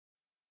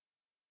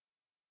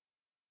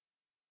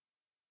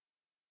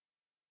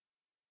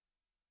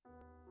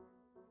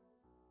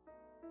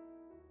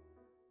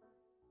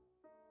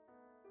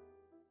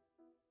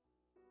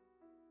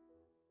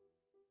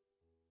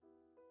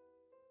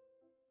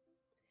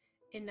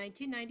In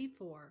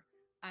 1994,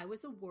 I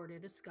was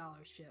awarded a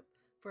scholarship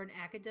for an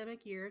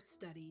academic year of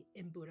study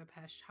in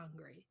Budapest,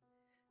 Hungary.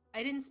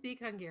 I didn't speak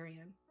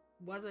Hungarian,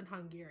 wasn't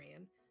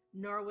Hungarian,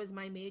 nor was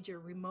my major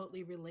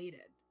remotely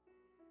related.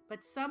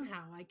 But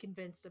somehow I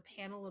convinced a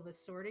panel of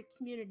assorted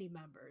community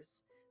members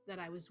that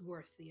I was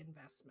worth the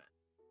investment.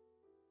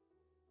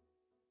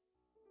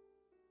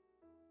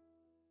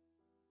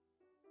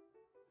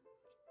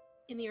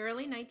 In the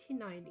early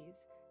 1990s,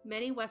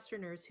 many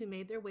Westerners who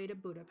made their way to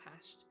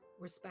Budapest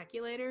were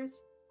speculators,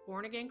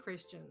 born again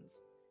Christians,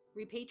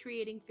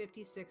 repatriating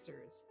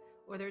 56ers,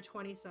 or their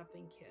 20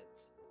 something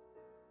kids.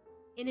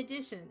 In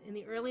addition, in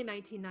the early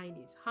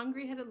 1990s,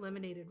 Hungary had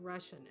eliminated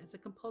Russian as a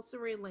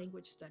compulsory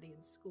language study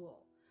in school.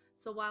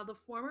 So while the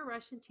former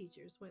Russian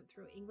teachers went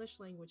through English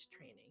language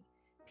training,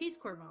 Peace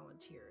Corps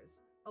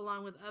volunteers,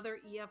 along with other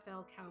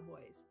EFL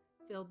cowboys,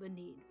 filled the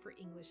need for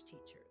English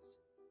teachers.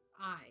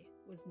 I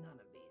was none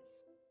of these.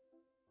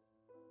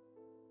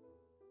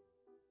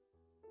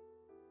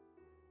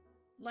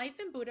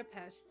 Life in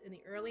Budapest in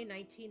the early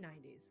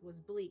 1990s was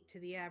bleak to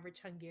the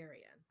average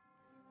Hungarian.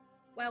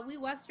 While we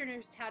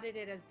Westerners touted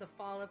it as the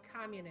fall of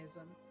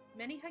communism,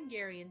 many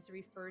Hungarians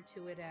referred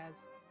to it as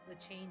the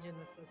change in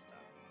the system.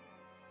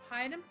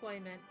 High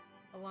unemployment,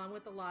 along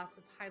with the loss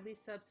of highly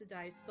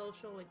subsidized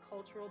social and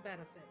cultural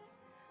benefits,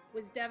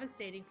 was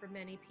devastating for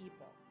many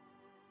people.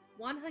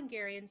 One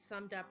Hungarian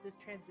summed up this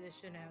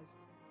transition as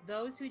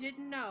those who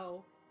didn't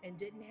know and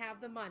didn't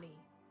have the money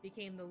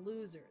became the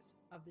losers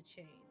of the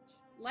change.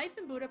 Life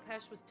in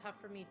Budapest was tough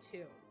for me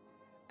too.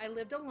 I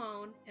lived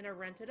alone in a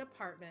rented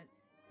apartment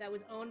that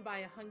was owned by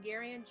a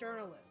Hungarian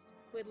journalist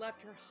who had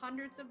left her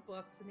hundreds of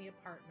books in the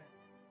apartment,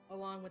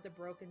 along with a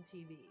broken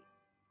TV.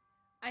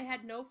 I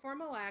had no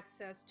formal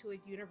access to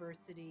a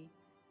university.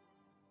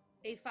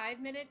 A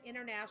 5-minute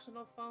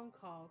international phone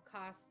call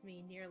cost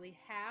me nearly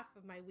half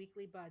of my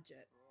weekly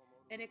budget,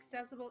 and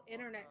accessible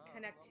internet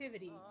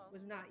connectivity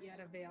was not yet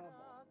available.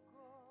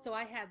 So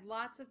I had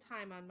lots of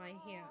time on my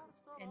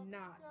hands and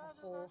not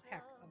a whole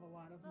heck of a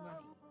lot of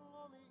money.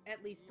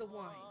 At least the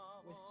wine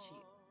was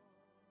cheap.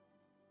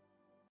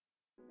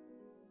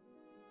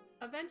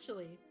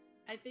 Eventually,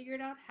 I figured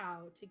out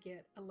how to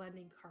get a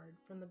lending card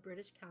from the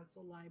British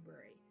Council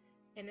Library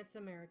and its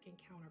American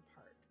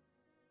counterpart.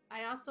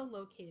 I also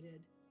located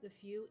the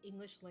few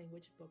English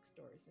language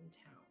bookstores in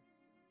town.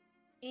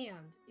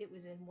 And it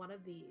was in one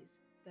of these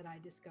that I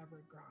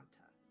discovered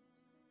Granta.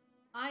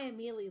 I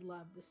immediately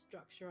loved the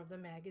structure of the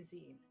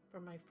magazine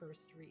from my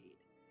first read.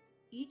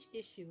 Each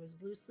issue was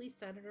loosely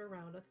centered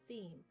around a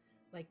theme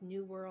like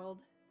New World,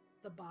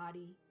 the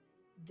body,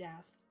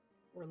 death,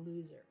 or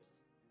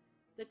losers.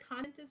 The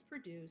content is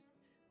produced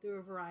through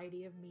a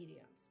variety of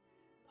mediums: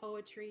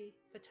 poetry,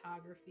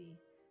 photography,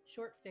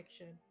 short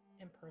fiction,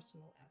 and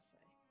personal essay.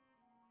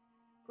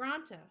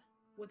 Granta,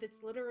 with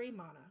its literary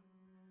mana,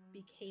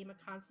 became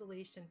a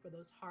consolation for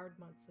those hard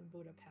months in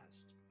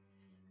Budapest.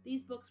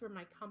 These books were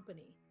my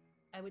company.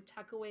 I would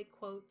tuck away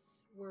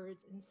quotes,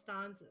 words, and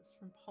stanzas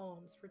from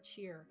poems for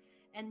cheer,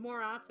 and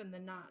more often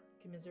than not,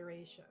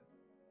 commiseration.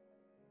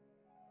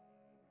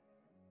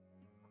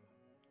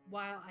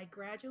 While I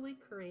gradually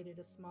created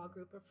a small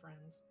group of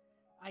friends,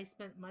 I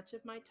spent much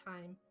of my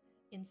time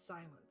in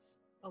silence,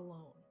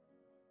 alone.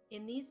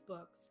 In these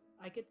books,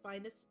 I could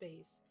find a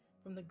space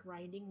from the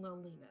grinding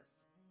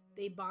loneliness.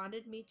 They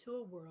bonded me to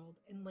a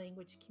world and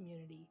language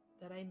community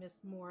that I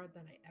missed more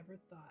than I ever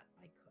thought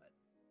I could.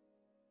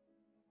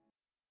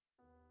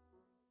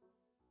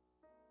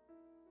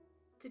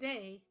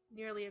 Today,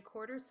 nearly a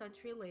quarter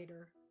century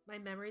later, my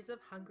memories of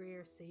Hungary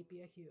are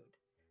sepia-hued.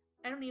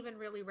 I don't even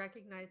really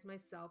recognize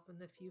myself in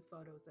the few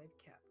photos I've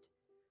kept,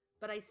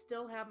 but I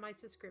still have my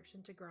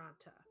subscription to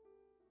Granta.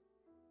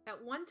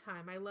 At one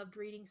time, I loved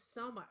reading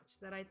so much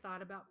that I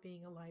thought about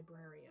being a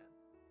librarian.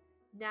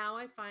 Now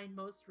I find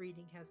most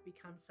reading has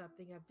become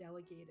something I've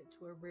delegated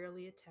to a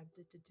rarely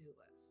attempted to-do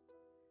list.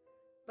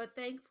 But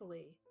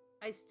thankfully,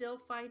 I still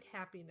find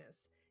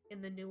happiness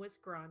in the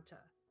newest Granta,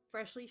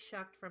 freshly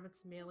shucked from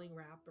its mailing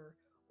wrapper,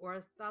 or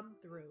a thumb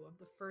through of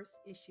the first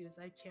issues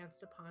I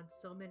chanced upon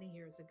so many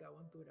years ago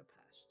in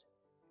Budapest.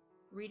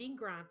 Reading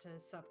Granta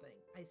is something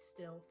I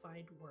still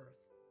find worth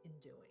in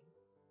doing.